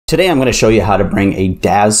Today I'm going to show you how to bring a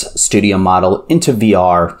Daz Studio model into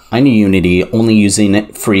VR on Unity only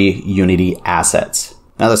using free Unity assets.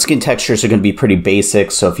 Now the skin textures are going to be pretty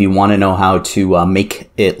basic, so if you want to know how to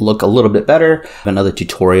make it look a little bit better, I have another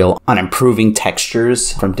tutorial on improving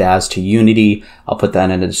textures from Daz to Unity. I'll put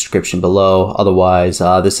that in the description below. Otherwise,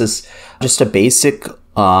 this is just a basic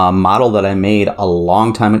model that I made a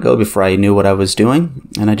long time ago before I knew what I was doing,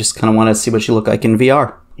 and I just kind of want to see what you look like in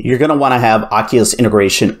VR. You're going to want to have Oculus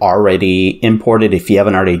integration already imported. If you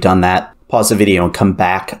haven't already done that, pause the video and come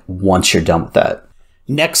back once you're done with that.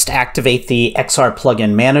 Next, activate the XR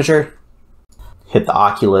plugin manager. Hit the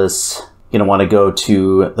Oculus. You're going to want to go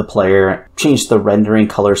to the player, change the rendering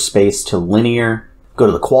color space to linear, go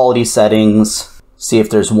to the quality settings, see if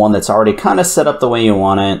there's one that's already kind of set up the way you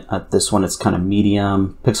want it. At this one, it's kind of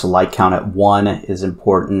medium. Pixel light count at 1 is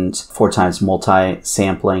important. 4x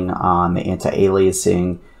multi-sampling on the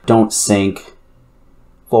anti-aliasing. Don't sync.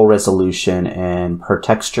 Full resolution and per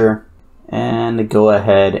texture. And go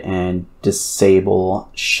ahead and disable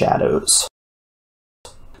shadows.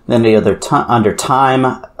 Then the other under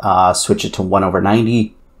time, switch it to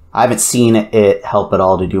 1/90. I haven't seen it help at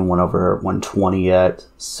all to do 1/120 yet.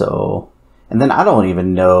 And then I don't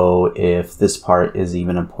even know if this part is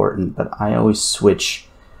even important, but I always switch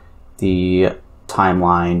the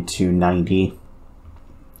timeline to 90.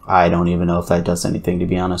 I don't even know if that does anything, to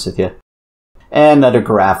be honest with you. And under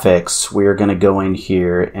graphics, we're going to go in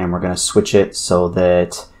here and we're going to switch it so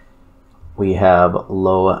that we have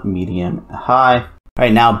low, medium, high. All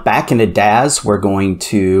right, now back into Daz, we're going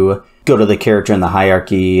to go to the character in the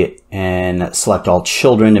hierarchy and select all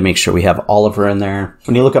children to make sure we have Oliver in there.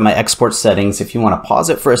 When you look at my export settings, if you want to pause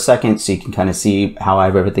it for a second so you can kind of see how I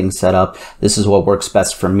have everything set up, this is what works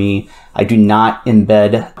best for me. I do not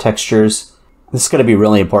embed textures. This is going to be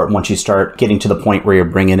really important once you start getting to the point where you're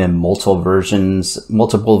bringing in multiple versions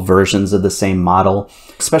of the same model,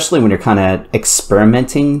 especially when you're kind of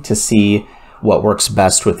experimenting to see what works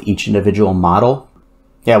best with each individual model.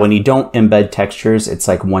 Yeah, when you don't embed textures, it's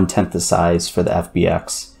like 1/10 the size for the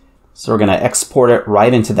FBX. So we're going to export it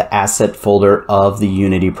right into the asset folder of the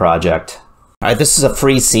Unity project. All right, this is a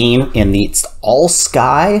free scene in the All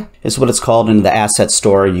Sky is what it's called in the asset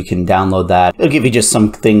store. You can download that. It'll give you just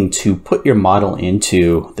something to put your model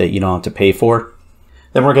into that you don't have to pay for.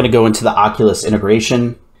 Then we're going to go into the Oculus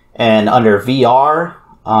integration and under VR,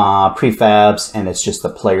 prefabs, and it's just the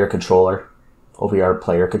player controller, OVR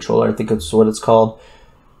player controller, I think that's what it's called.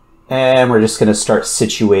 And we're just going to start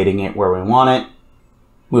situating it where we want it.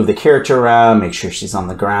 Move the character around, make sure she's on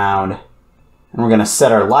the ground. And we're going to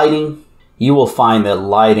set our lighting. You will find that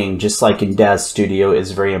lighting, just like in Daz Studio,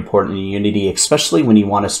 is very important in Unity, especially when you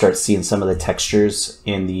want to start seeing some of the textures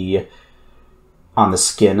on the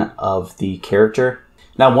skin of the character.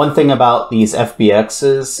 Now, one thing about these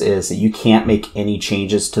FBXs is that you can't make any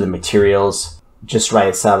changes to the materials just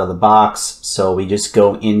right out of the box. So we just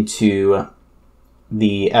go into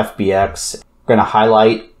the FBX. We're going to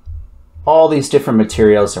highlight all these different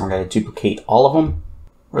materials and we're going to duplicate all of them.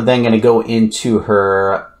 We're then going to go into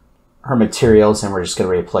her materials and we're just going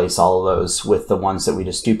to replace all of those with the ones that we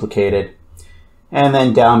just duplicated. And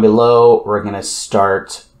then down below, we're going to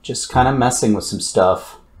start just kind of messing with some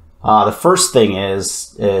stuff. The first thing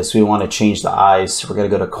is we want to change the eyes. So we're going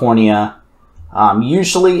to go to cornea.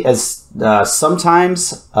 Usually,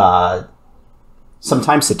 sometimes the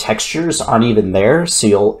textures aren't even there, so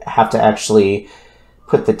you'll have to actually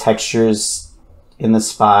put the textures in the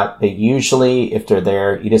spot. But usually, if they're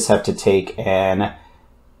there, you just have to take and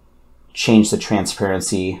change the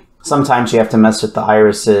transparency. Sometimes you have to mess with the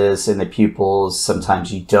irises and the pupils,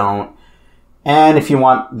 sometimes you don't. And if you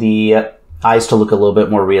want the eyes to look a little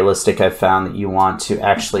bit more realistic, I've found that you want to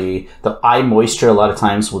actually, the eye moisture a lot of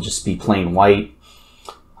times will just be plain white.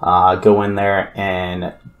 Go in there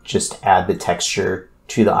and just add the texture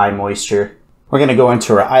to the eye moisture. We're going to go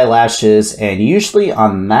into our eyelashes, and usually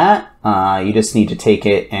on that, you just need to take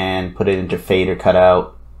it and put it into fade or cut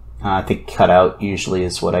out. I think cutout usually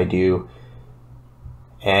is what I do.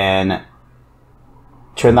 And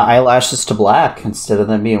turn the eyelashes to black instead of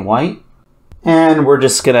them being white. And we're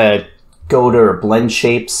just going to go to our blend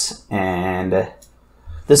shapes. And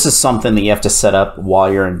this is something that you have to set up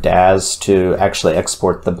while you're in Daz to actually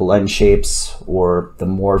export the blend shapes, or the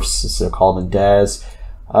morphs as they're called in Daz.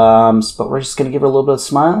 But we're just going to give her a little bit of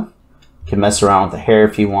smile. You can mess around with the hair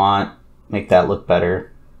if you want, make that look better.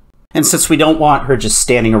 And since we don't want her just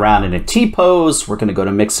standing around in a T-pose, we're going to go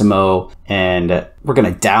to Mixamo and we're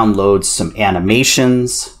going to download some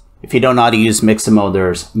animations. If you don't know how to use Mixamo,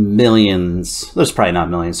 there's millions, there's probably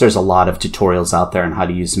not millions, there's a lot of tutorials out there on how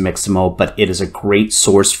to use Mixamo, but it is a great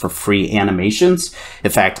source for free animations.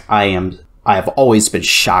 In fact, I have always been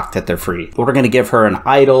shocked that they're free. We're going to give her an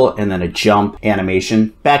idle and then a jump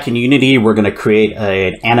animation. Back in Unity, we're going to create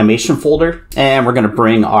an animation folder, and we're going to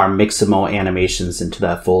bring our Mixamo animations into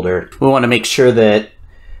that folder. We want to make sure that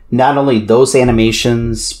not only those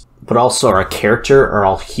animations, but also our character are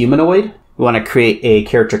all humanoid. We want to create a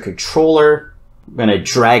character controller. We're going to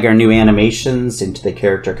drag our new animations into the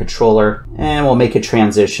character controller, and we'll make a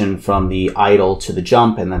transition from the idle to the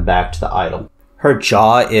jump and then back to the idle. Her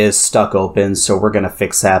jaw is stuck open, so we're going to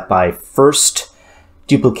fix that by first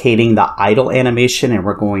duplicating the idle animation, and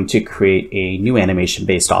we're going to create a new animation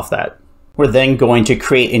based off that. We're then going to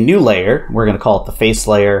create a new layer. We're going to call it the face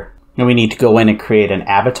layer. And we need to go in and create an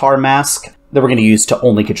avatar mask that we're going to use to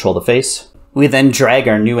only control the face. We then drag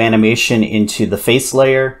our new animation into the face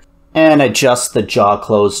layer and adjust the jaw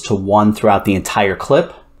close to 1 throughout the entire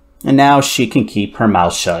clip. And now she can keep her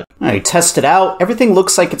mouth shut. All right, test it out. Everything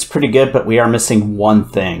looks like it's pretty good, but we are missing one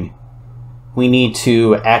thing. We need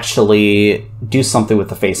to actually do something with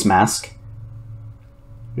the face mask.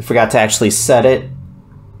 We forgot to actually set it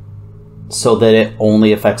so that it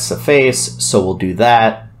only affects the face, so we'll do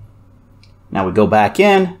that. Now we go back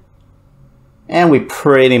in, and we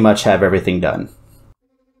pretty much have everything done.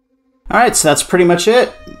 Alright, so that's pretty much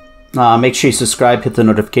it. Make sure you subscribe, hit the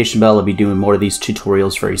notification bell. I'll be doing more of these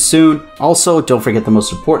tutorials very soon. Also, don't forget the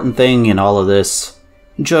most important thing in all of this.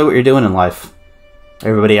 Enjoy what you're doing in life.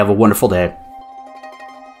 Everybody have a wonderful day.